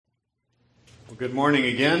Well, good morning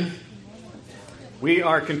again. We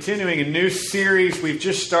are continuing a new series we've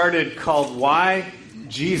just started called Why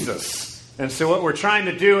Jesus? And so what we're trying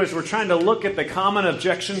to do is we're trying to look at the common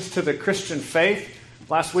objections to the Christian faith.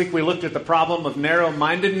 Last week we looked at the problem of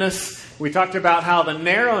narrow-mindedness. We talked about how the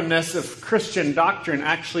narrowness of Christian doctrine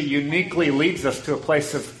actually uniquely leads us to a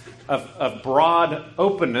place of broad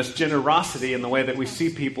openness, generosity in the way that we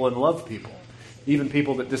see people and love people, even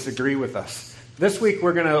people that disagree with us. This week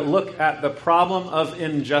we're going to look at the problem of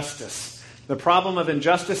injustice. The problem of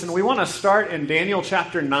injustice, and we want to start in Daniel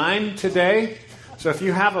chapter 9 today. So if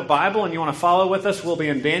you have a Bible and you want to follow with us, we'll be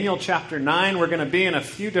in Daniel chapter 9. We're going to be in a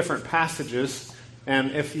few different passages.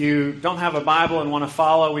 And if you don't have a Bible and want to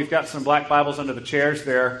follow, we've got some black Bibles under the chairs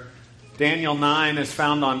there. Daniel 9 is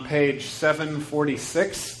found on page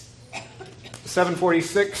 746.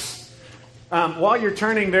 746. While you're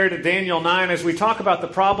turning there to Daniel 9, as we talk about the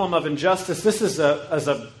problem of injustice, this is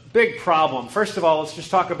a big problem. First of all, let's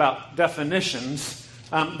just talk about definitions.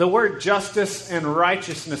 The word justice and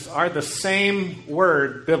righteousness are the same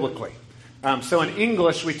word biblically. So in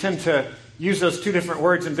English, we tend to use those two different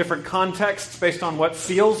words in different contexts based on what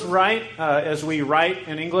feels right as we write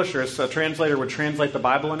in English, or as a translator would translate the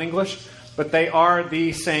Bible in English. But they are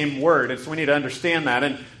the same word, and so we need to understand that.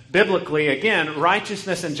 And biblically, again,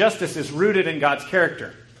 righteousness and justice is rooted in God's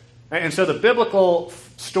character. And so the biblical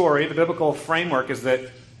story, the biblical framework is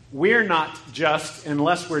that we're not just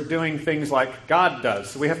unless we're doing things like God does.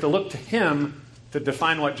 So we have to look to Him to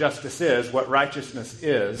define what justice is, what righteousness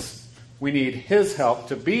is. We need His help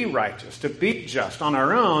to be righteous, to be just. On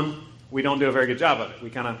our own, we don't do a very good job of it. We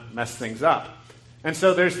kind of mess things up. And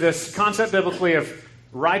so there's this concept biblically of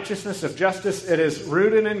righteousness, of justice. It is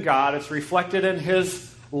rooted in God. It's reflected in His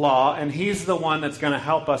law, and He's the one that's going to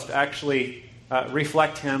help us to actually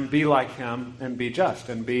reflect Him, be like Him, and be just,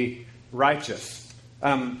 and be righteous.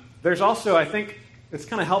 There's also, I think, it's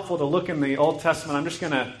kind of helpful to look in the Old Testament. I'm just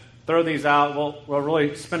going to throw these out. We'll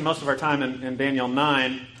really spend most of our time in Daniel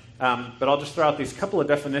 9, but I'll just throw out these couple of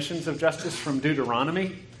definitions of justice from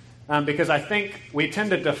Deuteronomy, because I think we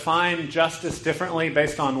tend to define justice differently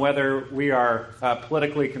based on whether we are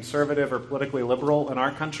politically conservative or politically liberal in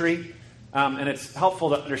our country. And it's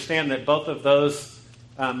helpful to understand that both of those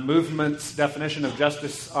movements' definition of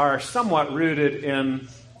justice are somewhat rooted in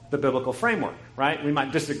the biblical framework, right? We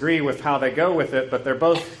might disagree with how they go with it, but they're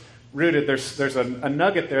both rooted. There's a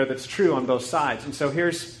nugget there that's true on both sides. And so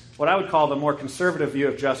here's what I would call the more conservative view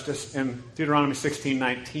of justice in Deuteronomy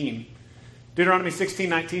 16:19. Deuteronomy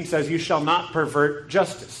 16:19 says, "You shall not pervert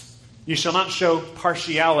justice. You shall not show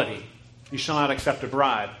partiality. You shall not accept a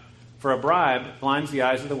bribe. For a bribe blinds the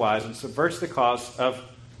eyes of the wise and subverts the cause of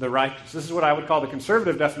the righteous." This is what I would call the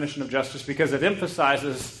conservative definition of justice, because it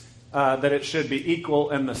emphasizes that it should be equal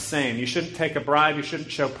and the same. You shouldn't take a bribe. You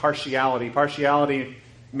shouldn't show partiality. Partiality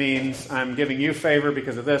means I'm giving you favor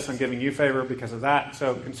because of this. I'm giving you favor because of that.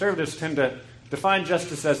 So conservatives tend to define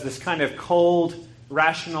justice as this kind of cold,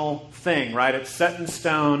 rational thing, right? It's set in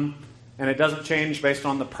stone, and it doesn't change based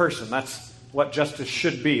on the person. That's what justice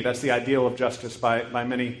should be. That's the ideal of justice by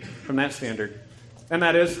many from that standard. And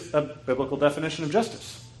that is a biblical definition of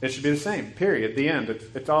justice. It should be the same, period, the end.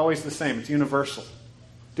 It's always the same. It's universal.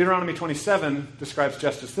 Deuteronomy 27 describes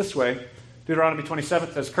justice this way. Deuteronomy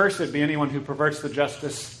 27 says, "Cursed be anyone who perverts the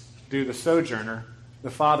justice due the sojourner, the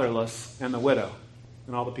fatherless, and the widow."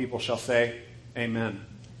 And all the people shall say, Amen.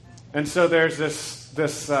 And so there's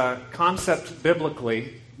this concept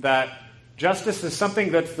biblically that justice is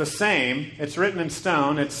something that's the same. It's written in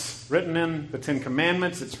stone. It's written in the Ten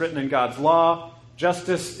Commandments. It's written in God's law.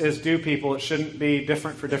 Justice is due people. It shouldn't be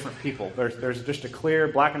different for different people. There's just a clear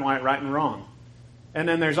black and white, right and wrong. And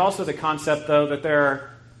then there's also the concept, though, that there are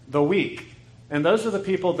the weak. And those are the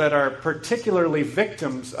people that are particularly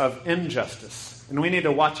victims of injustice. And we need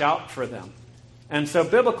to watch out for them. And so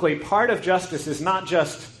biblically, part of justice is not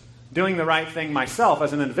just doing the right thing myself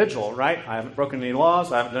as an individual, right? I haven't broken any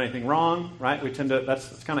laws. I haven't done anything wrong, right?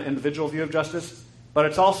 That's kind of individual view of justice. But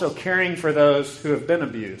it's also caring for those who have been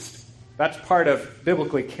abused. That's part of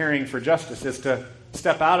biblically caring for justice, is to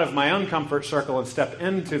step out of my own comfort circle and step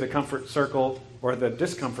into the comfort circle or the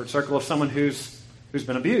discomfort circle of someone who's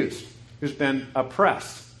been abused, who's been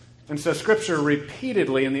oppressed. And so Scripture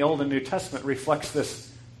repeatedly in the Old and New Testament reflects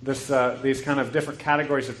these kind of different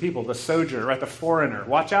categories of people. The sojourner, right? The foreigner.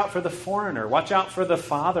 Watch out for the foreigner. Watch out for the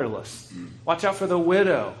fatherless. Watch out for the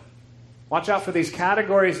widow. Watch out for these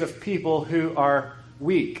categories of people who are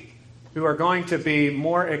weak, who are going to be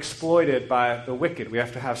more exploited by the wicked. We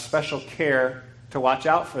have to have special care to watch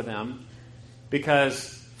out for them,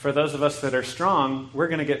 because for those of us that are strong, we're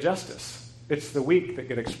going to get justice. It's the weak that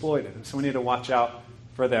get exploited. And so we need to watch out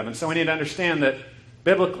for them. And so we need to understand that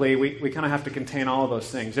biblically, we kind of have to contain all of those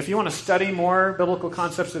things. If you want to study more biblical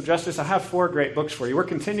concepts of justice, I have 4 great books for you. We're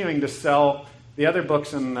continuing to sell the other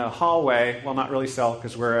books in the hallway. Well, not really sell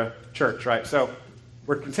because we're a church, right? So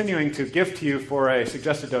we're continuing to give to you for a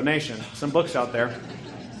suggested donation some books out there.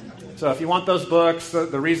 So if you want those books,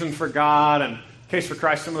 the Reason for God and Case for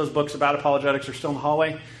Christ, some of those books about apologetics are still in the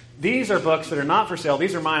hallway. These are books that are not for sale.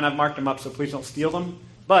 These are mine. I've marked them up, so please don't steal them.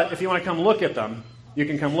 But if you want to come look at them, you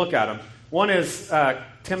can come look at them. One is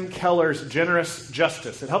Tim Keller's Generous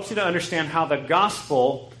Justice. It helps you to understand how the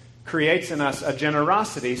gospel creates in us a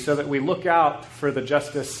generosity so that we look out for the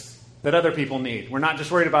justice that other people need. We're not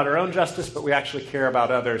just worried about our own justice, but we actually care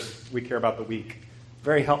about others. We care about the weak.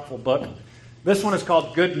 Very helpful book. This one is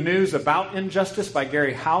called Good News About Injustice by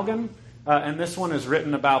Gary Haugen. And this one is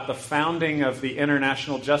written about the founding of the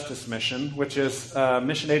International Justice Mission, which is a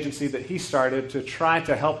mission agency that he started to try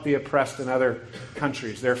to help the oppressed in other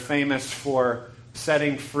countries. They're famous for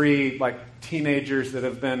setting free like teenagers that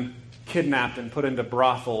have been kidnapped and put into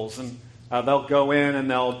brothels. And they'll go in and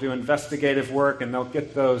they'll do investigative work and they'll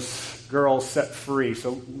get those girls set free.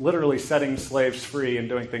 So literally setting slaves free and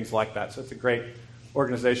doing things like that. So it's a great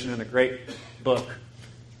organization and a great book.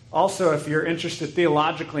 Also, if you're interested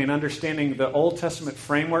theologically in understanding the Old Testament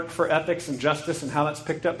framework for ethics and justice and how that's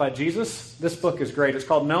picked up by Jesus, this book is great. It's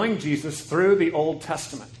called Knowing Jesus Through the Old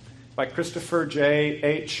Testament by Christopher J.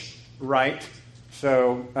 H. Wright.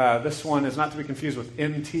 So this one is not to be confused with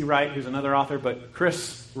N.T. Wright, who's another author, but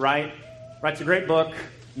Chris Wright writes a great book,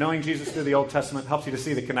 Knowing Jesus Through the Old Testament. Helps you to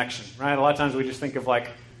see the connection, right? A lot of times we just think of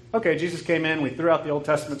like, okay, Jesus came in, we threw out the Old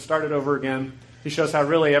Testament, started over again. He shows how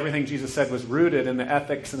really everything Jesus said was rooted in the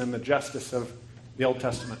ethics and in the justice of the Old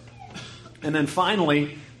Testament. And then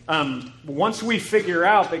finally, once we figure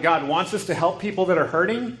out that God wants us to help people that are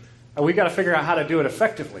hurting, we've got to figure out how to do it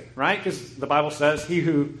effectively, right? Because the Bible says, he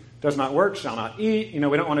who does not work shall not eat. We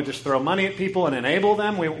don't want to just throw money at people and enable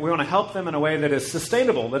them. We want to help them in a way that is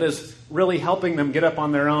sustainable, that is really helping them get up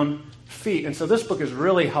on their own feet. And so this book is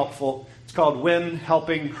really helpful. It's called When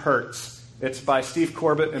Helping Hurts. It's by Steve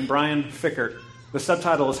Corbett and Brian Fickert. The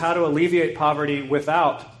subtitle is How to Alleviate Poverty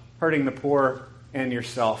Without Hurting the Poor and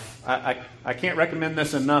Yourself. I can't recommend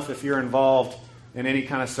this enough if you're involved in any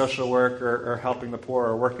kind of social work or helping the poor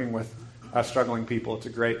or working with struggling people. It's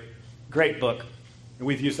a great book. And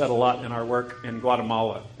we've used that a lot in our work in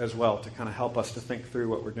Guatemala as well to kind of help us to think through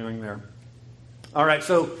what we're doing there. All right,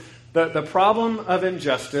 so the problem of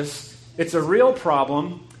injustice, it's a real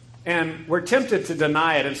problem. And we're tempted to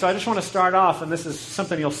deny it. And so I just want to start off, and this is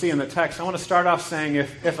something you'll see in the text. I want to start off saying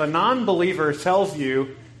if a non-believer tells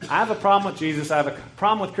you, I have a problem with Jesus, I have a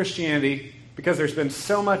problem with Christianity, because there's been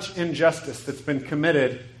so much injustice that's been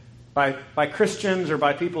committed by Christians or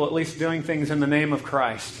by people at least doing things in the name of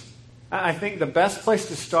Christ, I think the best place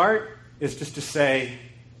to start is just to say,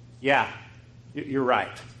 yeah, you're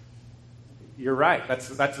right. You're right.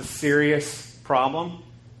 That's a serious problem.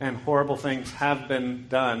 And horrible things have been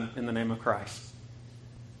done in the name of Christ.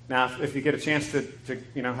 Now, if you get a chance to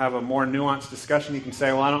have a more nuanced discussion, you can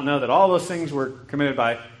say, well, I don't know that all those things were committed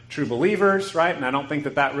by true believers, right? And I don't think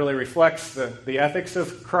that really reflects the ethics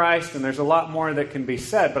of Christ, and there's a lot more that can be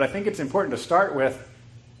said. But I think it's important to start with,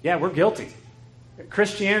 yeah, we're guilty.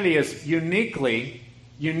 Christianity is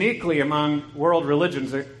uniquely among world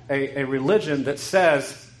religions a religion that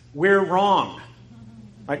says we're wrong.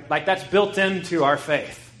 Like that's built into our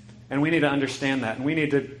faith. And we need to understand that. And we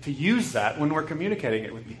need to use that when we're communicating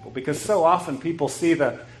it with people. Because so often people see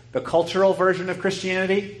the cultural version of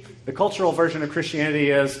Christianity. The cultural version of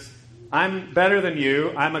Christianity is, I'm better than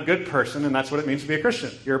you, I'm a good person, and that's what it means to be a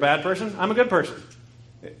Christian. You're a bad person, I'm a good person.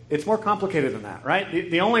 It's more complicated than that, right?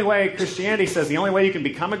 The only way Christianity says the only way you can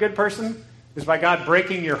become a good person is by God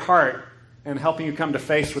breaking your heart and helping you come to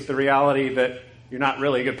face with the reality that you're not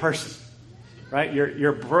really a good person. Right?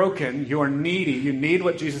 You're broken, you're needy, you need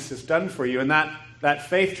what Jesus has done for you. And that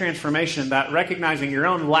faith transformation, that recognizing your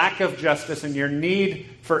own lack of justice and your need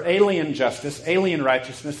for alien justice, alien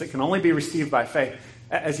righteousness that can only be received by faith.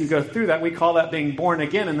 As you go through that, we call that being born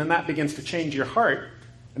again, and then that begins to change your heart,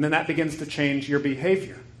 and then that begins to change your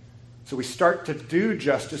behavior. So we start to do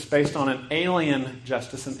justice based on an alien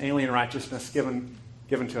justice and alien righteousness given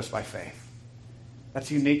to us by faith. That's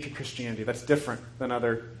unique to Christianity. That's different than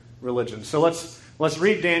other religion. So let's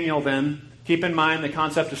read Daniel then. Keep in mind the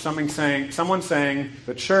concept of someone saying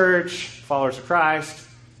the church, followers of Christ,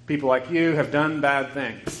 people like you have done bad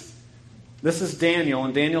things. This is Daniel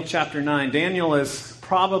in Daniel chapter 9. Daniel is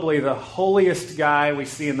probably the holiest guy we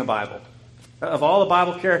see in the Bible. Of all the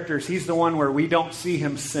Bible characters, he's the one where we don't see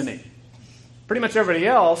him sinning. Pretty much everybody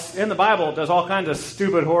else in the Bible does all kinds of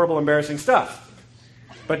stupid, horrible, embarrassing stuff.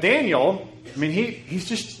 But Daniel, he's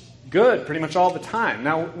just good pretty much all the time.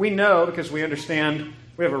 Now, we know, because we understand,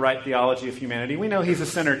 we have a right theology of humanity, we know he's a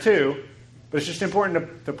sinner too, but it's just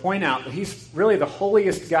important to point out that he's really the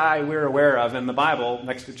holiest guy we're aware of in the Bible,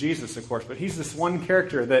 next to Jesus, of course, but he's this one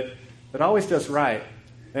character that always does right,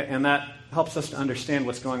 and that helps us to understand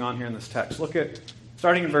what's going on here in this text. Look at,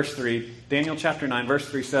 starting in verse 3, Daniel chapter 9, verse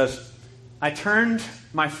 3 says, I turned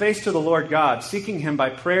my face to the Lord God, seeking him by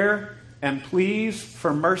prayer and pleas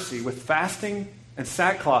for mercy with fasting and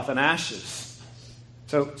sackcloth and ashes.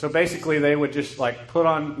 So basically they would just put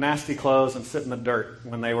on nasty clothes and sit in the dirt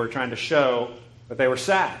when they were trying to show that they were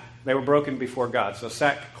sad. They were broken before God. So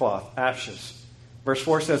sackcloth, ashes. Verse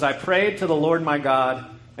 4 says, I prayed to the Lord my God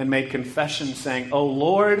and made confession, saying, O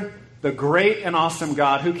Lord, the great and awesome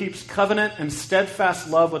God, who keeps covenant and steadfast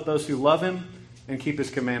love with those who love him and keep his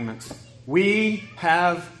commandments. We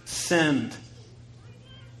have sinned.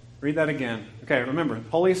 Read that again. Okay, remember,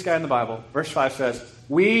 holiest guy in the Bible. Verse 5 says,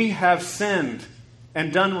 we have sinned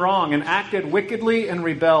and done wrong and acted wickedly and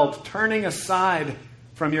rebelled, turning aside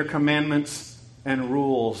from your commandments and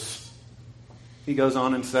rules. He goes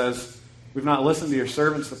on and says, we've not listened to your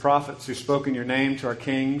servants, the prophets, who spoke in your name to our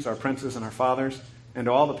kings, our princes, and our fathers, and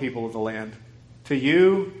to all the people of the land. To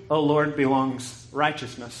you, O Lord, belongs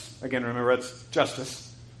righteousness. Again, remember, it's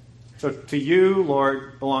justice. So to you,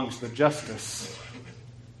 Lord, belongs the justice.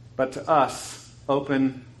 But to us,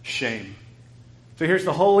 open shame. So here's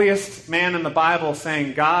the holiest man in the Bible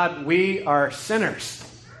saying, God, we are sinners.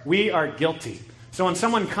 We are guilty. So when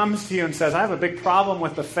someone comes to you and says, I have a big problem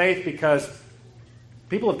with the faith because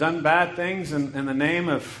people have done bad things in the name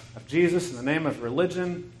of Jesus, in the name of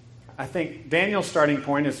religion, I think Daniel's starting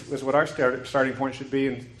point is what our starting point should be,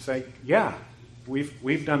 and say, yeah,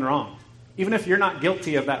 we've done wrong. Even if you're not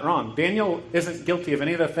guilty of that wrong. Daniel isn't guilty of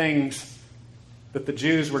any of the things that the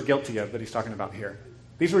Jews were guilty of that he's talking about here.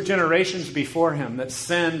 These were generations before him that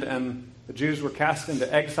sinned, and the Jews were cast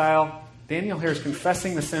into exile. Daniel here is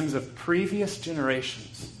confessing the sins of previous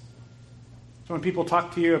generations. So when people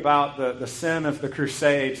talk to you about the sin of the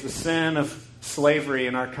Crusades, the sin of slavery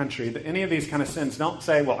in our country, any of these kind of sins, don't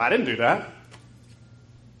say, well, I didn't do that.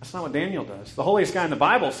 That's not what Daniel does. The holiest guy in the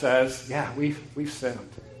Bible says, yeah, we've sinned.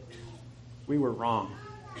 We were wrong.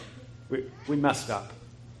 We messed up.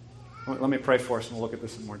 Let me pray for us, and we'll look at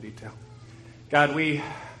this in more detail. God, we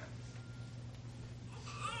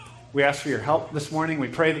ask for your help this morning. We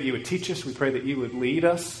pray that you would teach us. We pray that you would lead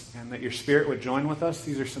us and that your Spirit would join with us.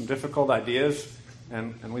 These are some difficult ideas,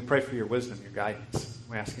 and we pray for your wisdom, your guidance.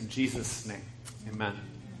 We ask in Jesus' name. Amen.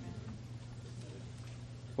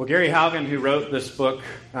 Well, Gary Haugen, who wrote this book,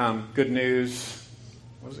 Good News,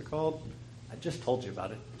 what is it called? I just told you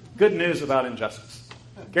about it. Good News About Injustice.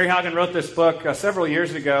 Gary Haugen wrote this book several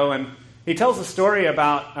years ago, and he tells a story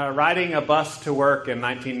about riding a bus to work in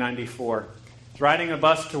 1994. He's riding a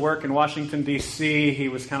bus to work in Washington, D.C. He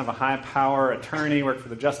was kind of a high-power attorney, worked for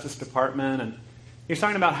the Justice Department, and he was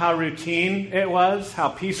talking about how routine it was, how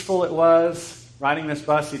peaceful it was. Riding this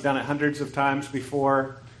bus, he'd done it hundreds of times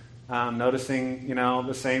before, noticing,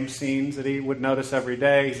 the same scenes that he would notice every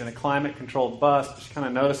day. He's in a climate-controlled bus, just kind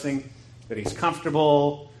of noticing that he's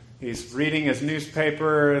comfortable. He's reading his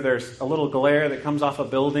newspaper. There's a little glare that comes off a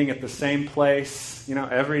building at the same place,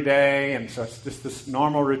 every day. And so it's just this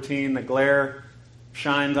normal routine. The glare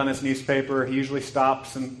shines on his newspaper. He usually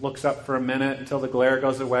stops and looks up for a minute until the glare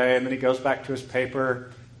goes away. And then he goes back to his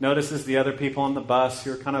paper, notices the other people on the bus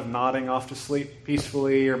who are kind of nodding off to sleep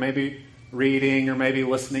peacefully, or maybe reading, or maybe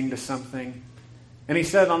listening to something. And he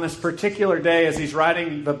said on this particular day, as he's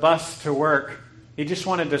riding the bus to work, he just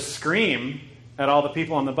wanted to scream at all the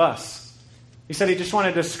people on the bus. He said he just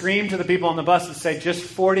wanted to scream to the people on the bus and say, just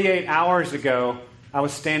 48 hours ago, I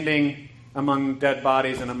was standing among dead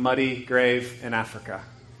bodies in a muddy grave in Africa.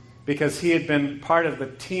 Because he had been part of the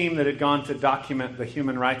team that had gone to document the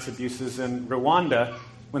human rights abuses in Rwanda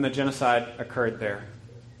when the genocide occurred there.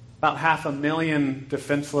 About 500,000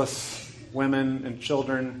 defenseless women and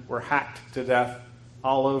children were hacked to death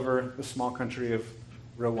all over the small country of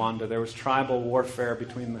Rwanda. There was tribal warfare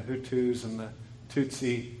between the Hutus and the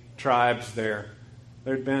Tutsi tribes there.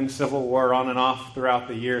 There had been civil war on and off throughout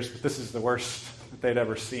the years, but this is the worst that they'd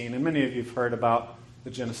ever seen. And many of you have heard about the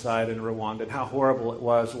genocide in Rwanda and how horrible it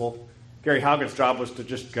was. Well, Gary Haugen's job was to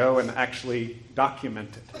just go and actually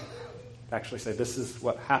document it. To actually say, this is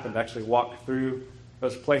what happened. To actually walk through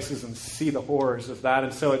those places and see the horrors of that.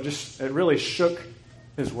 And so it really shook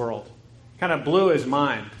his world. Kind of blew his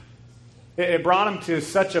mind. It brought him to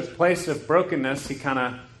such a place of brokenness, he kind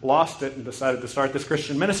of lost it and decided to start this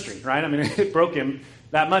Christian ministry, right? It broke him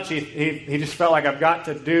that much. He just felt like, I've got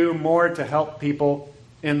to do more to help people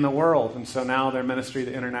in the world. And so now their ministry,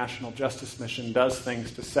 the International Justice Mission, does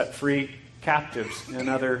things to set free captives in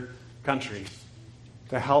other countries,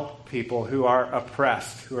 to help people who are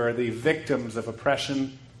oppressed, who are the victims of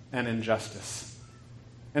oppression and injustice.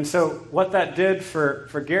 And so what that did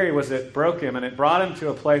for Gary was it broke him, and it brought him to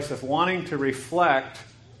a place of wanting to reflect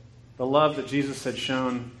the love that Jesus had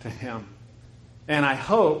shown to him. And I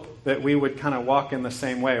hope that we would kind of walk in the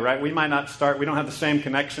same way, right? We don't have the same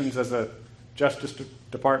connections as a Justice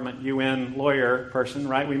Department, UN lawyer person,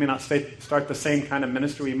 right? We may not start the same kind of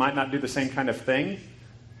ministry. We might not do the same kind of thing.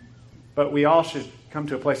 But we all should come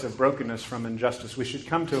to a place of brokenness from injustice. We should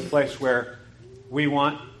come to a place where we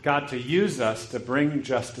want God to use us to bring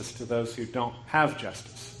justice to those who don't have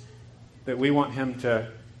justice. That we want Him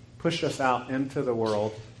to push us out into the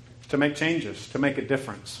world to make changes, to make a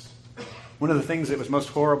difference. One of the things that was most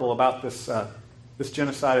horrible about this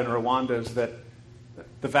genocide in Rwanda is that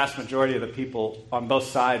the vast majority of the people on both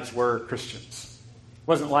sides were Christians. It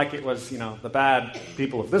wasn't like it was, the bad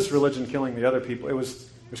people of this religion killing the other people. It was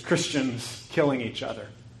Christians killing each other.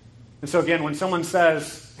 And so again, when someone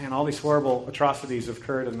says, man, all these horrible atrocities have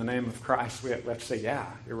occurred in the name of Christ, we have to say, yeah,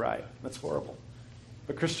 you're right. That's horrible.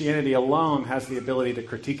 But Christianity alone has the ability to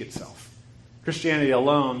critique itself. Christianity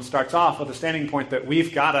alone starts off with a standing point that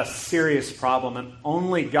we've got a serious problem and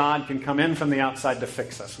only God can come in from the outside to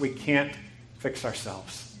fix us. We can't fix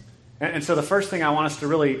ourselves. And so the first thing I want us to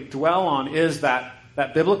really dwell on is that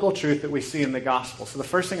biblical truth that we see in the gospel. So the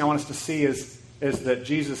first thing I want us to see is that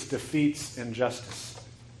Jesus defeats injustice.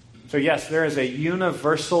 So yes, there is a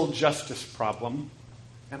universal justice problem,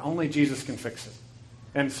 and only Jesus can fix it.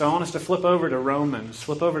 And so I want us to flip over to Romans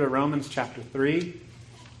chapter 3.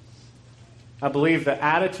 I believe the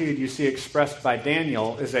attitude you see expressed by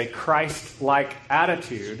Daniel is a Christ-like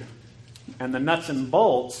attitude, and the nuts and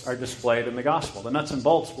bolts are displayed in the gospel. The nuts and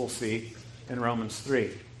bolts we'll see in Romans 3.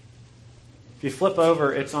 If you flip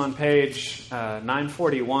over, it's on page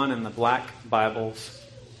 941 in the black Bibles,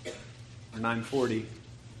 or 940.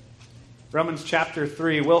 Romans chapter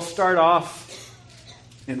 3. We'll start off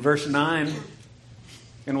in verse 9,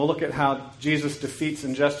 and we'll look at how Jesus defeats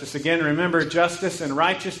injustice. Again, remember, justice and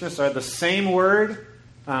righteousness are the same word.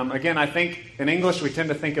 Again, I think in English we tend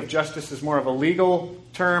to think of justice as more of a legal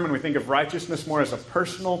term, and we think of righteousness more as a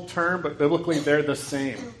personal term, but biblically they're the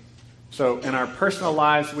same. So in our personal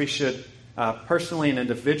lives, we should personally and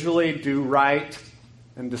individually do right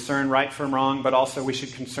and discern right from wrong, but also we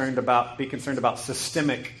should be concerned about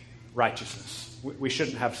systemic righteousness. We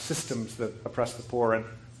shouldn't have systems that oppress the poor and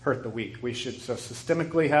hurt the weak. We should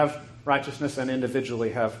systemically have righteousness and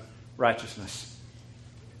individually have righteousness.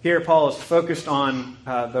 Here, Paul is focused on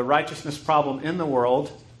the righteousness problem in the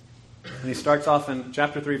world, and he starts off in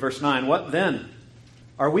chapter 3, verse 9. What then?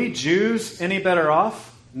 Are we Jews any better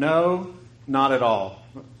off? No, not at all.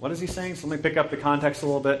 What is he saying? So let me pick up the context a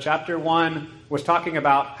little bit. Chapter 1 was talking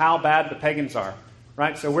about how bad the pagans are.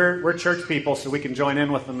 Right? So we're church people, so we can join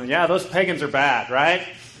in with them. Yeah, those pagans are bad, right?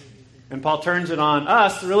 And Paul turns it on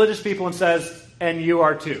us, the religious people, and says, and you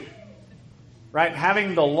are too. Right?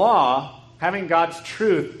 Having the law, having God's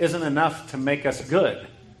truth isn't enough to make us good.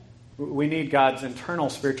 We need God's internal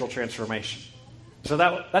spiritual transformation. So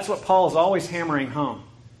that's what Paul is always hammering home.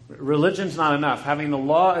 Religion's not enough. Having the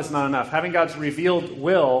law is not enough. Having God's revealed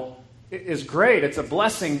will is great. It's a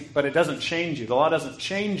blessing, but it doesn't change you. The law doesn't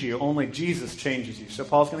change you. Only Jesus changes you. So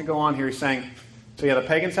Paul's going to go on here. He's saying, so yeah, the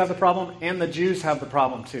pagans have the problem, and the Jews have the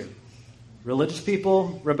problem too. Religious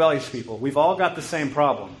people, rebellious people. We've all got the same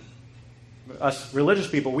problem. Us religious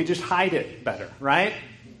people, we just hide it better, right?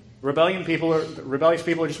 Rebellious people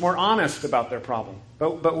are just more honest about their problem.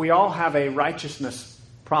 But we all have a righteousness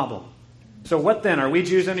problem. So what then? Are we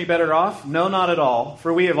Jews any better off? No, not at all.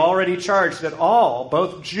 For we have already charged that all,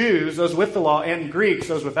 both Jews, those with the law, and Greeks,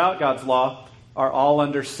 those without God's law, are all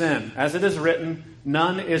under sin. As it is written,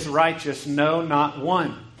 none is righteous, no, not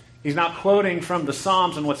one. He's not quoting from the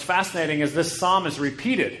Psalms, and what's fascinating is this psalm is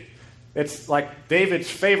repeated. It's like David's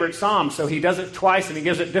favorite psalm, so he does it twice and he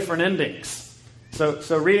gives it different endings.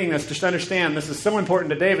 So reading this, just understand, this is so important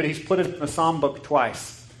to David, he's put it in the psalm book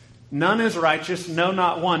twice. None is righteous, no,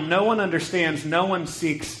 not one. No one understands, no one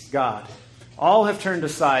seeks God. All have turned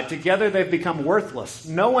aside. Together they've become worthless.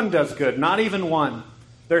 No one does good, not even one.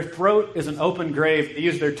 Their throat is an open grave. They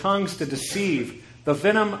use their tongues to deceive. The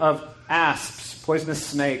venom of asps, poisonous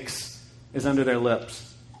snakes, is under their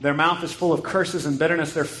lips. Their mouth is full of curses and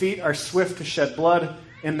bitterness. Their feet are swift to shed blood.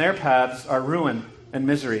 In their paths are ruin and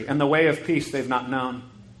misery, and the way of peace they've not known.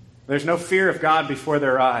 There's no fear of God before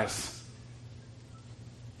their eyes.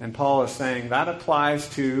 And Paul is saying that applies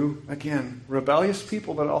to, again, rebellious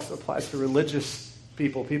people, but it also applies to religious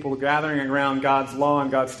people gathering around God's law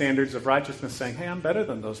and God's standards of righteousness saying, hey, I'm better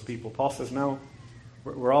than those people. Paul says, no,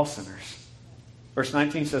 we're all sinners. Verse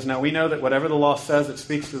 19 says, now we know that whatever the law says, it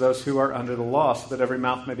speaks to those who are under the law, so that every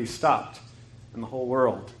mouth may be stopped and the whole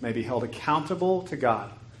world may be held accountable to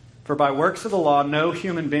God. For by works of the law, no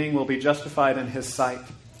human being will be justified in his sight,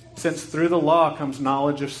 since through the law comes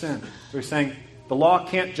knowledge of sin. So he's saying the law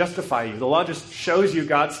can't justify you. The law just shows you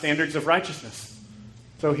God's standards of righteousness.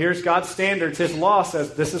 So here's God's standards. His law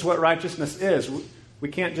says this is what righteousness is. We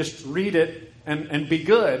can't just read it and be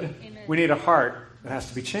good. Amen. We need a heart that has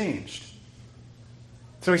to be changed.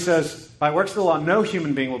 So he says, by works of the law, no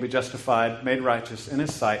human being will be justified, made righteous in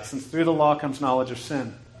his sight, since through the law comes knowledge of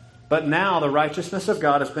sin. But now the righteousness of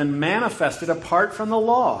God has been manifested apart from the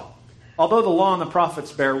law, although the law and the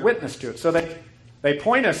prophets bear witness to it. So they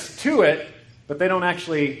point us to it, but they don't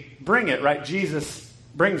actually bring it, right? Jesus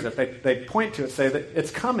brings it. They point to it, say that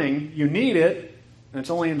it's coming, you need it, and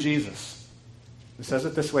it's only in Jesus. It says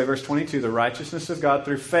it this way, verse 22, the righteousness of God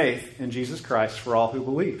through faith in Jesus Christ for all who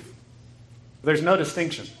believe. There's no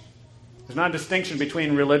distinction. There's not a distinction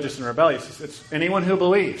between religious and rebellious. It's anyone who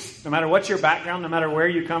believes. No matter what your background, no matter where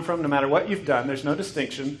you come from, no matter what you've done, there's no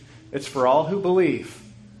distinction. It's for all who believe.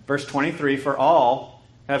 Verse 23, for all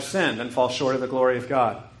have sinned and fall short of the glory of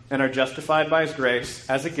God, and are justified by his grace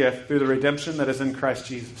as a gift through the redemption that is in Christ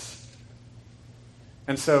Jesus.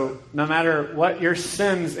 And so, no matter what your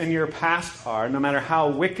sins in your past are, no matter how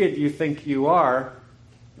wicked you think you are,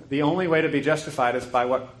 the only way to be justified is by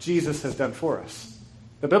what Jesus has done for us.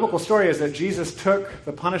 The biblical story is that Jesus took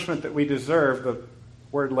the punishment that we deserve. The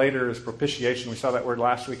word later is propitiation. We saw that word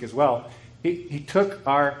last week as well. He took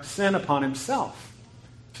our sin upon himself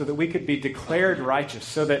so that we could be declared righteous,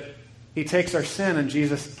 so that he takes our sin and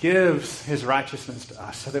Jesus gives his righteousness to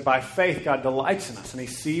us, so that by faith God delights in us and he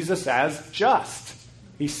sees us as just.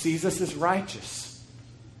 He sees us as righteous.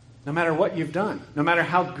 No matter what you've done, no matter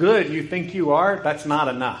how good you think you are, that's not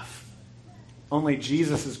enough. Only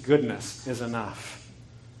Jesus' goodness is enough.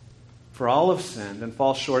 For all have sinned and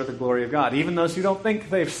fall short of the glory of God. Even those who don't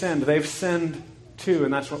think they've sinned too,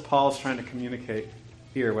 and that's what Paul is trying to communicate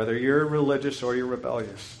here, whether you're religious or you're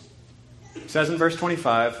rebellious. It says in verse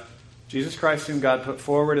 25, Jesus Christ whom God put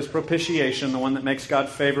forward as propitiation, the one that makes God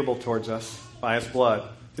favorable towards us by his blood,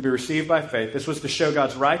 to be received by faith. This was to show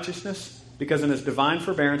God's righteousness, because in his divine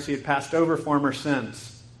forbearance he had passed over former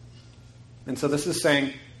sins. And so this is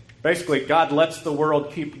saying, basically, God lets the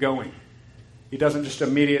world keep going. He doesn't just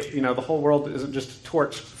immediately, the whole world isn't just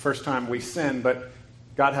torched the first time we sin, but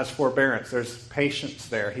God has forbearance. There's patience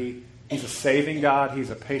there. He's a saving God. He's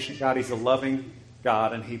a patient God. He's a loving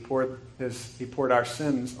God. And he poured our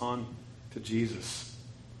sins on to Jesus.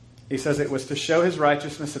 He says it was to show his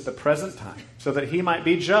righteousness at the present time, so that he might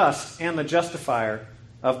be just and the justifier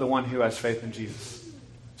of the one who has faith in Jesus.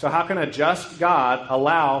 So how can a just God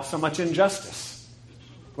allow so much injustice?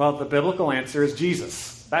 Well, the biblical answer is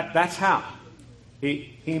Jesus. That's how.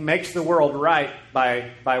 He makes the world right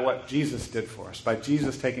by what Jesus did for us, by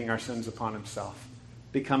Jesus taking our sins upon himself,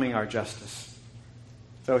 becoming our justice.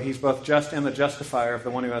 So he's both just and the justifier of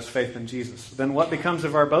the one who has faith in Jesus. Then what becomes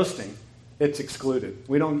of our boasting? It's excluded.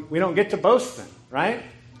 We don't get to boast then, right?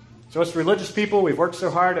 So it's religious people. We've worked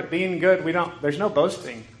so hard at being good. There's no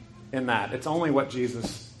boasting in that. It's only what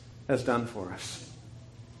Jesus has done for us.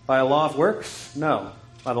 By a law of works? No,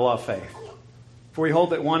 by the law of faith. For we hold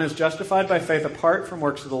that one is justified by faith apart from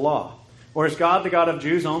works of the law. Or is God the God of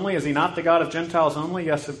Jews only? Is he not the God of Gentiles only?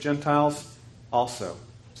 Yes, of Gentiles also,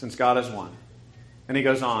 since God is one. And he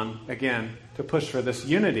goes on, again, to push for this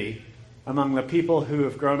unity among the people who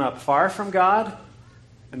have grown up far from God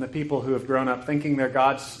and the people who have grown up thinking they're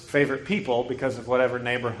God's favorite people because of whatever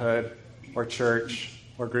neighborhood or church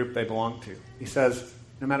or group they belong to. He says,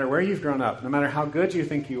 no matter where you've grown up, no matter how good you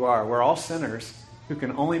think you are, we're all sinners who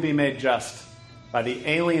can only be made just by the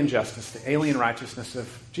alien justice, the alien righteousness of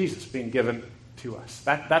Jesus being given to us.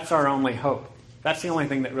 That's our only hope. That's the only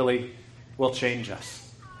thing that really will change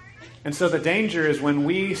us. And so the danger is when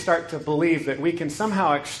we start to believe that we can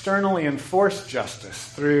somehow externally enforce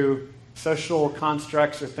justice through social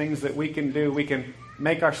constructs or things that we can do. We can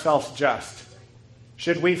make ourselves just.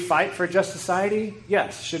 Should we fight for a just society?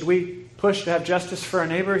 Yes. Should we push to have justice for our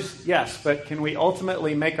neighbors? Yes. But can we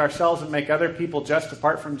ultimately make ourselves and make other people just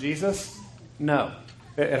apart from Jesus? No.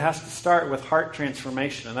 It has to start with heart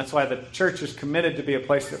transformation. And that's why the church is committed to be a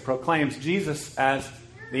place that proclaims Jesus as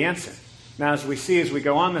the answer. Now, as we see as we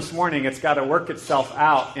go on this morning, it's got to work itself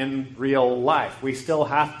out in real life. We still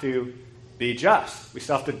have to be just. We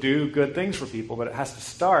still have to do good things for people, but it has to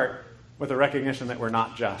start with a recognition that we're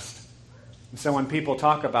not just. And so when people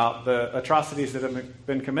talk about the atrocities that have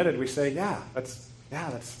been committed, we say, yeah,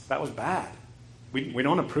 yeah, that was bad. We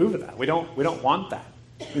don't approve of that. We don't want that.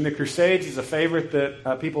 In the Crusades is a favorite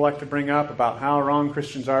that people like to bring up about how wrong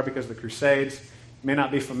Christians are because of the Crusades. You may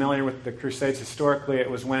not be familiar with the Crusades historically. It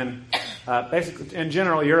was when, basically, in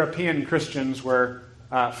general, European Christians were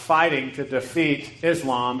fighting to defeat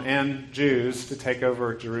Islam and Jews to take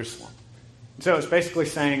over Jerusalem. And so it's basically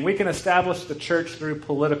saying we can establish the church through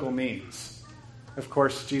political means. Of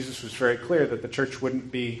course, Jesus was very clear that the church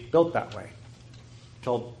wouldn't be built that way. He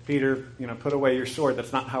told Peter, put away your sword.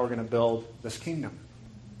 That's not how we're going to build this kingdom.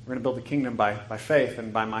 We're going to build the kingdom by faith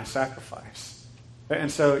and by my sacrifice.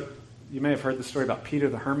 And so you may have heard the story about Peter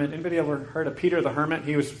the Hermit. Anybody ever heard of Peter the Hermit?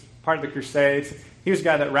 He was part of the Crusades. He was a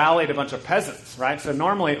guy that rallied a bunch of peasants, right? So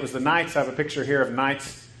normally it was the knights. I have a picture here of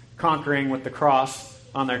knights conquering with the cross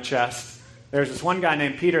on their chest. There's this one guy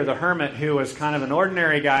named Peter the Hermit who was kind of an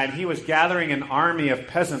ordinary guy, and he was gathering an army of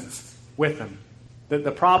peasants with him.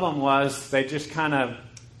 The problem was they just kind of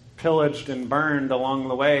pillaged and burned along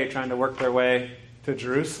the way, trying to work their way to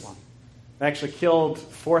Jerusalem. They actually killed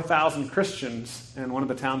 4,000 Christians in one of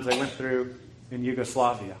the towns they went through in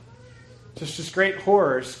Yugoslavia. Just great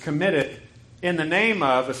horrors committed in the name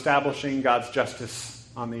of establishing God's justice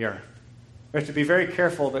on the earth. We have to be very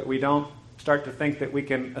careful that we don't start to think that we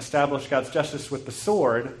can establish God's justice with the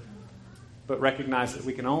sword, but recognize that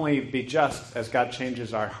we can only be just as God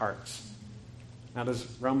changes our hearts. Now, does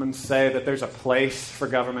Romans say that there's a place for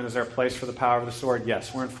government? Is there a place for the power of the sword?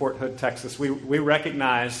 Yes. We're in Fort Hood, Texas. We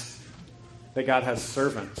recognize that God has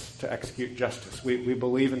servants to execute justice. We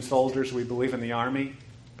believe in soldiers. We believe in the army.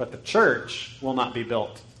 But the church will not be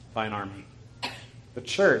built by an army. The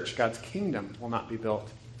church, God's kingdom, will not be built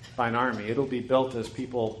by an army. It'll be built as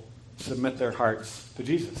people submit their hearts to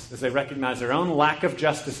Jesus, as they recognize their own lack of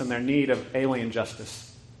justice and their need of alien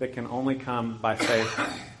justice that can only come by faith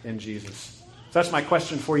in Jesus. So that's my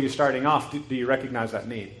question for you starting off. Do you recognize that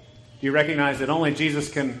need? Do you recognize that only Jesus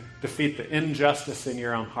can defeat the injustice in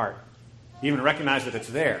your own heart? You even recognize that it's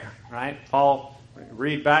there, right? Paul,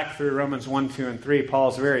 read back through Romans 1, 2, and 3.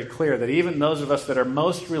 Paul's very clear that even those of us that are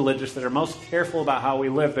most religious, that are most careful about how we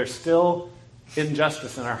live, there's still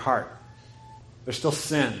injustice in our heart. There's still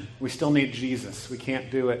sin. We still need Jesus. We can't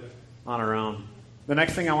do it on our own. The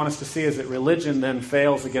next thing I want us to see is that religion then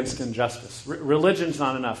fails against injustice. Religion's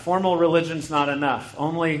not enough. Formal religion's not enough.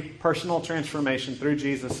 Only personal transformation through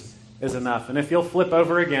Jesus is enough. And if you'll flip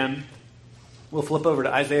over again, we'll flip over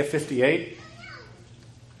to Isaiah 58.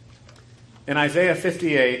 In Isaiah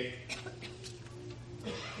 58,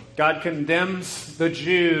 God condemns the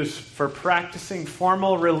Jews for practicing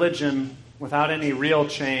formal religion without any real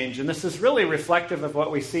change. And this is really reflective of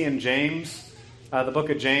what we see in James, the book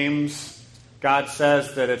of James. God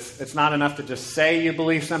says that it's not enough to just say you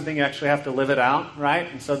believe something, you actually have to live it out,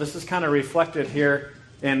 right? And so this is kind of reflected here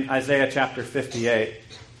in Isaiah chapter 58.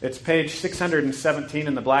 It's page 617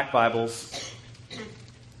 in the Black Bibles.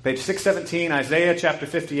 Page 617, Isaiah chapter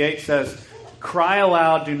 58 says, "Cry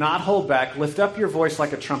aloud, do not hold back, lift up your voice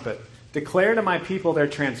like a trumpet. Declare to my people their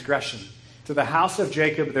transgression, to the house of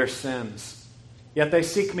Jacob their sins. Yet they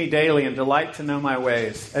seek me daily and delight to know my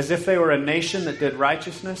ways, as if they were a nation that did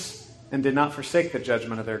righteousness and did not forsake the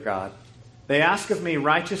judgment of their God. They ask of me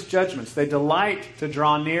righteous judgments. They delight to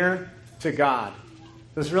draw near to God."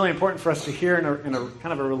 This is really important for us to hear in a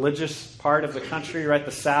kind of a religious part of the country, right?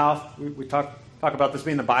 The South. We talk about this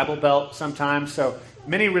being the Bible Belt sometimes. So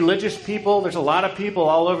many religious people, there's a lot of people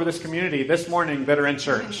all over this community this morning that are in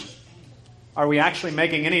church. Are we actually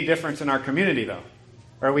making any difference in our community, though?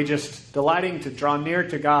 Or are we just delighting to draw near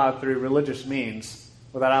to God through religious means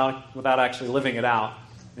without actually living it out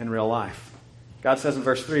in real life? God says in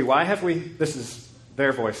verse 3, "Why have we," this is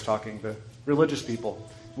their voice talking, the religious people,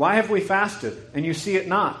 "Why have we fasted, and you see it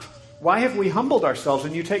not? Why have we humbled ourselves,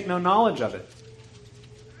 and you take no knowledge of it?"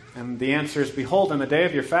 And the answer is, "Behold, in the day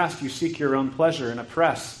of your fast you seek your own pleasure and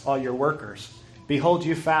oppress all your workers. Behold,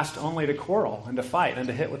 you fast only to quarrel and to fight and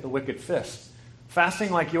to hit with a wicked fist.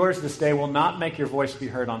 Fasting like yours this day will not make your voice be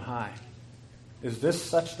heard on high. Is this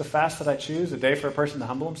such the fast that I choose, a day for a person to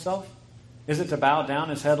humble himself? Is it to bow down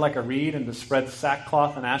his head like a reed and to spread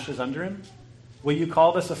sackcloth and ashes under him? Will you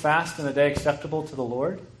call this a fast and a day acceptable to the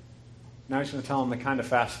Lord?" Now he's going to tell him the kind of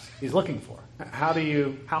fast he's looking for.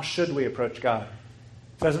 How should we approach God?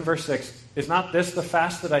 It says in verse 6, "Is not this the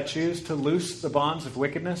fast that I choose, to loose the bonds of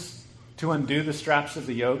wickedness, to undo the straps of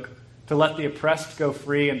the yoke, to let the oppressed go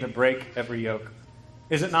free, and to break every yoke?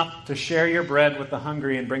 Is it not to share your bread with the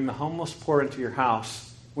hungry and bring the homeless poor into your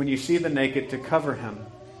house, when you see the naked to cover him,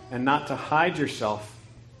 and not to hide yourself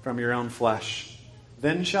from your own flesh?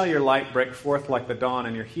 Then shall your light break forth like the dawn,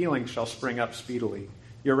 and your healing shall spring up speedily.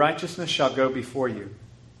 Your righteousness shall go before you.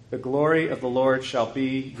 The glory of the Lord shall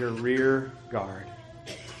be your rear guard.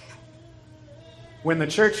 When the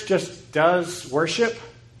church just does worship,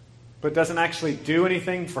 but doesn't actually do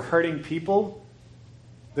anything for hurting people,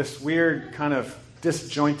 this weird kind of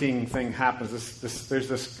disjointing thing happens. There's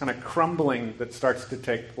this kind of crumbling that starts to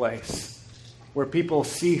take place, where people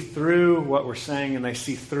see through what we're saying and they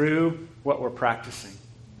see through what we're practicing.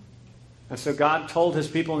 And so God told his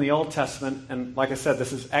people in the Old Testament, and like I said,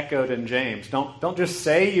 this is echoed in James, don't just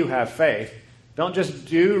say you have faith. Don't just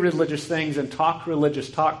do religious things and talk religious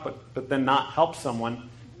talk, but then not help someone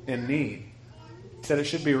in need. He said it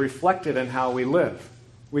should be reflected in how we live.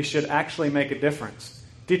 We should actually make a difference.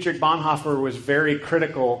 Dietrich Bonhoeffer was very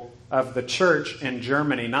critical of the church in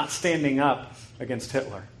Germany not standing up against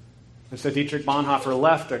Hitler. And so Dietrich Bonhoeffer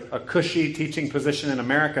left a cushy teaching position in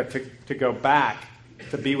America to go back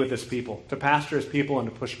to be with his people, to pastor his people and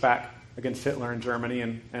to push back against Hitler in Germany,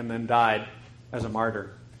 and then died as a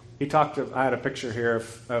martyr. He talked to, I had a picture here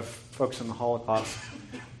of folks in the Holocaust.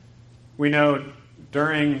 We know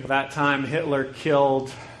during that time Hitler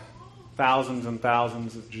killed thousands and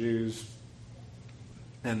thousands of Jews.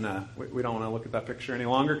 And we don't want to look at that picture any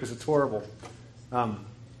longer because it's horrible.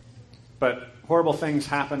 But horrible things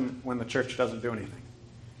happen when the church doesn't do anything.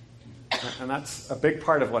 And that's a big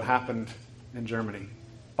part of what happened in Germany.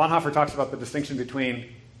 Bonhoeffer talks about the distinction between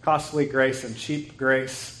costly grace and cheap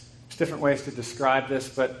grace. There's different ways to describe this,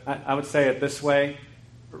 but I would say it this way.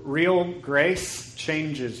 Real grace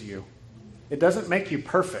changes you. It doesn't make you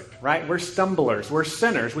perfect, right? We're stumblers. We're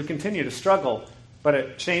sinners. We continue to struggle. But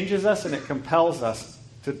it changes us and it compels us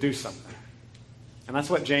to do something. And that's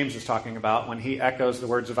what James is talking about when he echoes the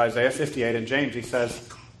words of Isaiah 58 in James. He says,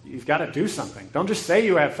 you've got to do something. Don't just say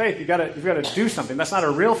you have faith. You've got to do something. That's not a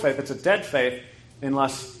real faith. It's a dead faith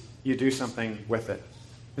unless you do something with it.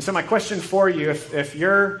 And so my question for you, if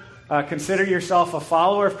you're consider yourself a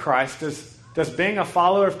follower of Christ, does being a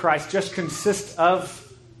follower of Christ just consist of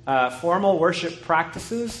formal worship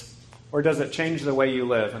practices, or does it change the way you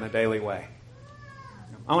live in a daily way?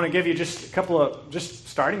 I want to give you just a couple of just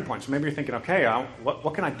starting points. Maybe you're thinking, okay,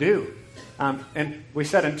 what can I do? And we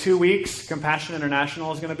said in 2 weeks, Compassion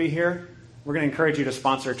International is going to be here. We're going to encourage you to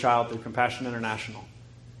sponsor a child through Compassion International.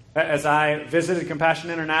 As I visited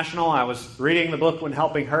Compassion International, I was reading the book When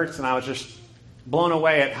Helping Hurts, and I was just blown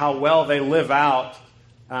away at how well they live out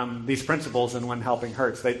these principles in When Helping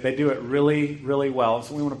Hurts. They do it really, really well.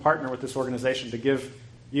 So we want to partner with this organization to give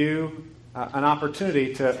you an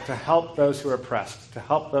opportunity to help those who are oppressed, to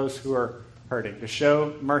help those who are hurting, to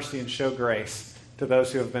show mercy and show grace to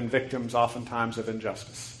those who have been victims oftentimes of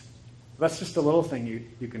injustice. That's just a little thing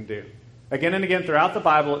you can do. Again and again throughout the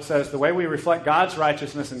Bible it says the way we reflect God's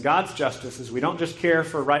righteousness and God's justice is we don't just care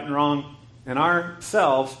for right and wrong in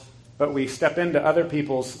ourselves, but we step into other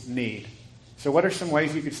people's need. So what are some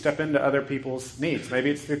ways you could step into other people's needs? Maybe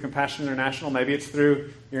it's through Compassion International. Maybe it's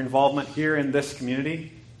through your involvement here in this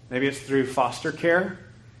community. Maybe it's through foster care.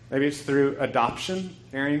 Maybe it's through adoption,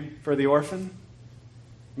 caring for the orphan.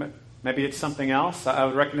 Maybe it's something else. I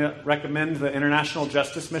would recommend the International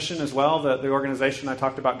Justice Mission as well, the organization I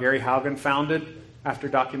talked about Gary Haugen founded after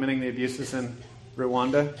documenting the abuses in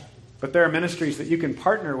Rwanda. But there are ministries that you can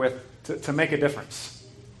partner with to make a difference.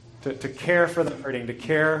 To care for the hurting, to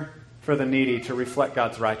care for the needy, to reflect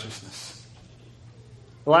God's righteousness.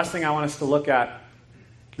 The last thing I want us to look at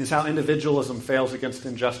is how individualism fails against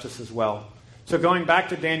injustice as well. So going back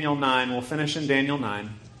to Daniel 9, we'll finish in Daniel 9.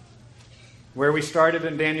 Where we started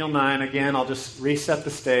in Daniel 9, again, I'll just reset the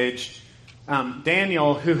stage.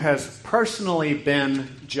 Daniel, who has personally been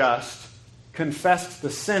just, confessed the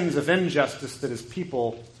sins of injustice that his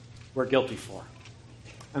people were guilty for.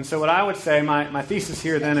 And so what I would say, my thesis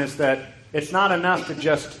here then is that it's not enough to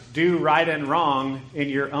just do right and wrong in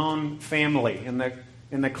your own family, in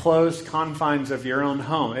the closed confines of your own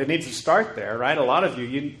home. It needs to start there, right? A lot of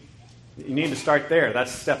you need to start there.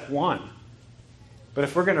 That's step one. But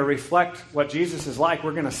if we're going to reflect what Jesus is like,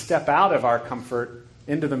 we're going to step out of our comfort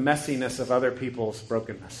into the messiness of other people's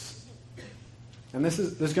brokenness. And this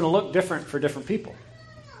is going to look different for different people.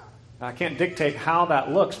 I can't dictate how that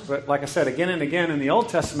looks, but like I said, again and again in the Old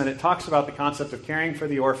Testament, it talks about the concept of caring for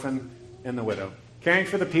the orphan and the widow. Caring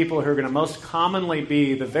for the people who are going to most commonly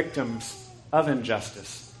be the victims of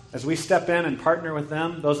injustice. As we step in and partner with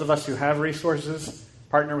them, those of us who have resources,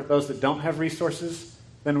 partner with those that don't have resources,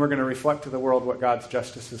 then we're going to reflect to the world what God's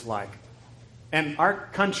justice is like. And our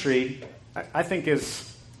country, I think,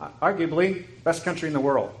 is arguably the best country in the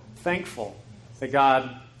world. Thankful that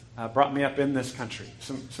God brought me up in this country.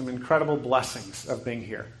 Some incredible blessings of being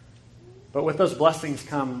here. But with those blessings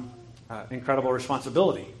come incredible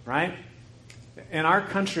responsibility, right? In our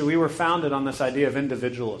country, we were founded on this idea of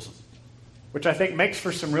individualism, which I think makes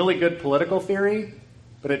for some really good political theory,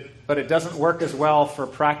 but it doesn't work as well for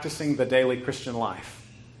practicing the daily Christian life.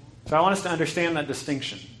 So I want us to understand that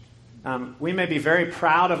distinction. We may be very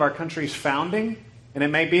proud of our country's founding, and it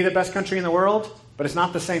may be the best country in the world, but it's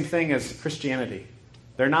not the same thing as Christianity.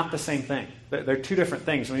 They're not the same thing. They're two different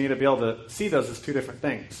things. We need to be able to see those as two different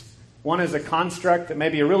things. One is a construct that may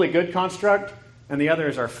be a really good construct, and the other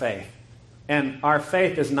is our faith. And our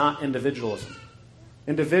faith is not individualism.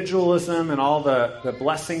 Individualism and all the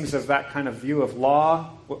blessings of that kind of view of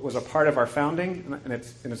law was a part of our founding, and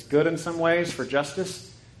it's good in some ways for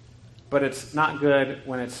justice, but it's not good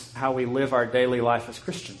when it's how we live our daily life as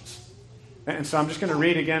Christians. And so I'm just going to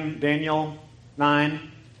read again Daniel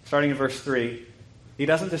 9, starting in verse 3. He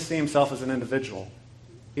doesn't just see himself as an individual.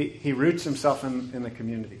 He roots himself in the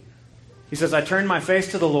community. He says, I turned my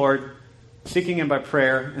face to the Lord, seeking him by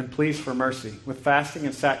prayer and pleas for mercy, with fasting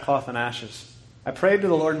and sackcloth and ashes. I prayed to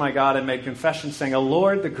the Lord my God and made confession, saying, O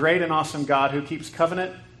Lord, the great and awesome God who keeps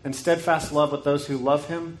covenant and steadfast love with those who love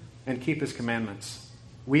him and keep his commandments.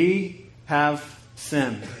 We have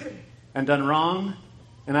sinned and done wrong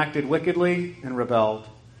and acted wickedly and rebelled,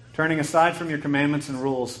 turning aside from your commandments and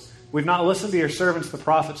rules. We've not listened to your servants, the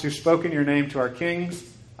prophets, who spoke in your name to our kings,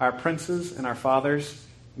 our princes, and our fathers,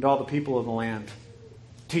 and all the people of the land.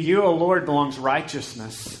 To you, O Lord, belongs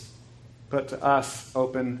righteousness, but to us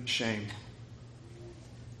open shame.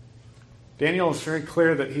 Daniel is very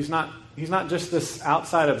clear that he's not just this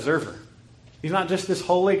outside observer. He's not just this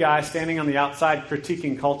holy guy standing on the outside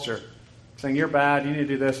critiquing culture, saying, you're bad, you need to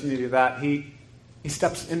do this, you need to do that. He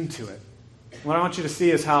steps into it. What I want you to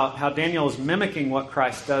see is how Daniel is mimicking what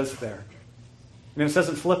Christ does there. And it says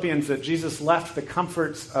in Philippians that Jesus left the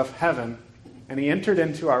comforts of heaven and he entered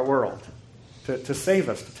into our world to save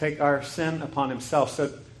us, to take our sin upon himself.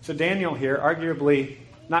 So Daniel here, arguably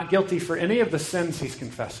not guilty for any of the sins he's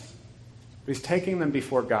confessing. But he's taking them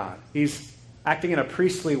before God. He's acting in a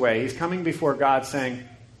priestly way. He's coming before God saying,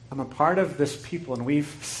 I'm a part of this people and we've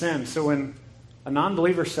sinned. So when a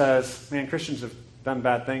non-believer says, man, Christians have done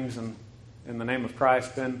bad things and in the name of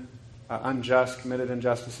Christ been unjust, committed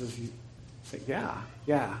injustices, you say,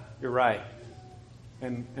 yeah, you're right.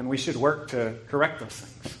 And we should work to correct those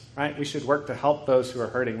things, right? We should work to help those who are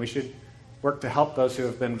hurting. We should work to help those who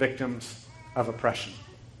have been victims of oppression.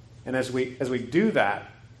 And as we do that,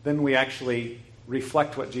 then we actually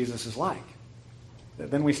reflect what Jesus is like.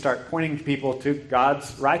 Then we start pointing people to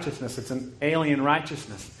God's righteousness. It's an alien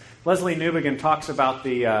righteousness. Leslie Newbigin talks about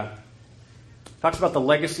the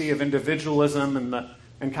legacy of individualism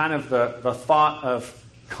and kind of the thought of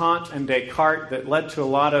Kant and Descartes that led to a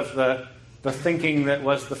lot of the thinking that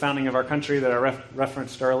was the founding of our country that I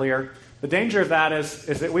referenced earlier. The danger of that is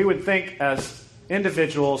that we would think as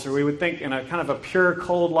individuals, or we would think in a kind of a pure,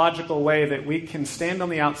 cold, logical way that we can stand on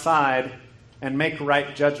the outside and make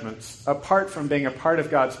right judgments, apart from being a part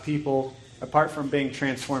of God's people, apart from being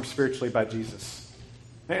transformed spiritually by Jesus.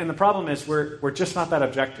 And the problem is we're just not that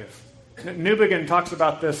objective. Newbigin talks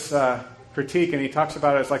about this critique, and he talks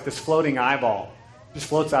about it as like this floating eyeball. It just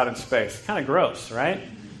floats out in space. Kind of gross, right?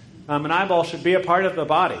 An eyeball should be a part of the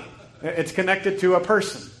body. It's connected to a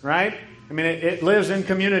person, right? I mean, it lives in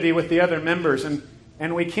community with the other members,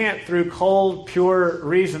 and we can't, through cold, pure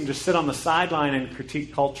reason, just sit on the sideline and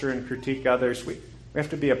critique culture and critique others. We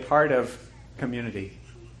have to be a part of community.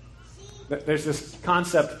 There's this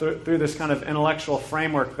concept through this kind of intellectual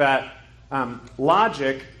framework that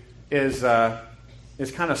logic is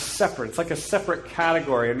kind of separate. It's like a separate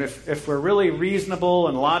category, and if we're really reasonable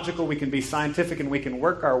and logical, we can be scientific and we can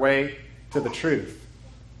work our way to the truth.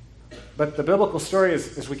 But the biblical story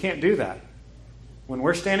is we can't do that. When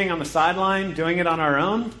we're standing on the sideline doing it on our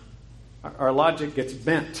own, our logic gets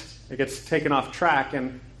bent. It gets taken off track,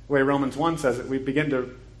 and the way Romans 1 says it, we begin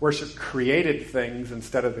to worship created things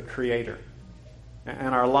instead of the Creator.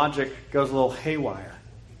 And our logic goes a little haywire.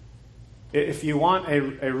 If you want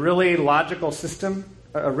a really logical system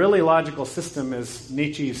is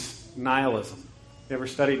Nietzsche's nihilism. You ever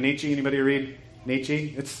studied Nietzsche? Anybody read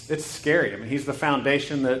Nietzsche? It's scary. I mean, he's the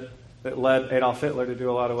foundation that led Adolf Hitler to do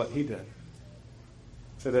a lot of what he did.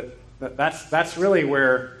 So that's really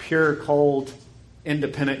where pure, cold,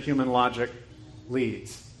 independent human logic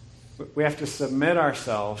leads. We have to submit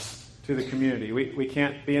ourselves to the community. We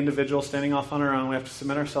can't be individuals standing off on our own. We have to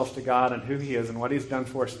submit ourselves to God and who He is and what He's done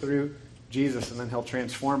for us through Jesus, and then He'll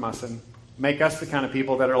transform us and make us the kind of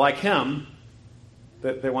people that are like Him,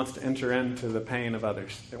 that wants to enter into the pain of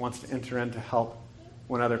others, that wants to enter in to help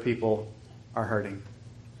when other people are hurting.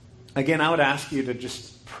 Again, I would ask you to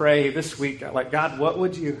just pray this week, like, God, what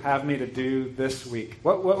would you have me to do this week?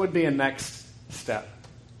 What would be a next step.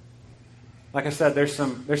 Like I said, there's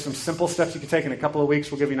some simple steps you can take. In a couple of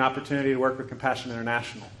weeks, we'll give you an opportunity to work with Compassion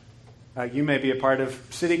International. You may be a part of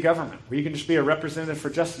city government, where you can just be a representative for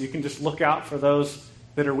justice. You can just look out for those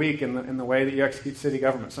that are weak in the way that you execute city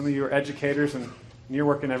government. Some of you are educators, and you're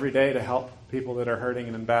working every day to help people that are hurting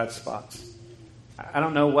and in bad spots. I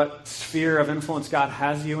don't know what sphere of influence God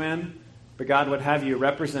has you in, but God would have you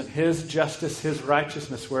represent His justice, His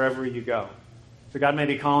righteousness wherever you go. So God may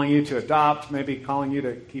be calling you to adopt, maybe calling you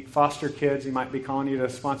to keep foster kids. He might be calling you to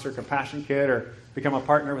sponsor a Compassion Kid or become a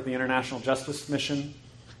partner with the International Justice Mission.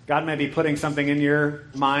 God may be putting something in your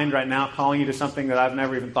mind right now, calling you to something that I've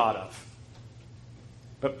never even thought of.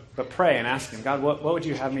 But pray and ask Him, God, what would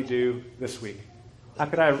you have me do this week? How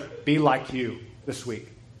could I be like you this week?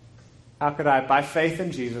 How could I, by faith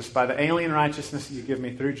in Jesus, by the alien righteousness that you give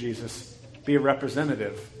me through Jesus, be a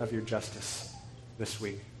representative of your justice this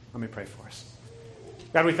week? Let me pray for us.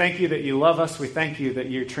 God, we thank you that you love us. We thank you that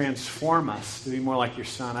you transform us to be more like your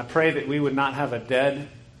Son. I pray that we would not have a dead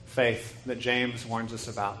faith that James warns us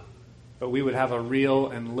about, but we would have a real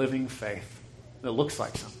and living faith that looks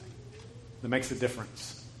like something, that makes a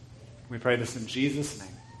difference. We pray this in Jesus'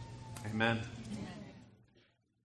 name. Amen.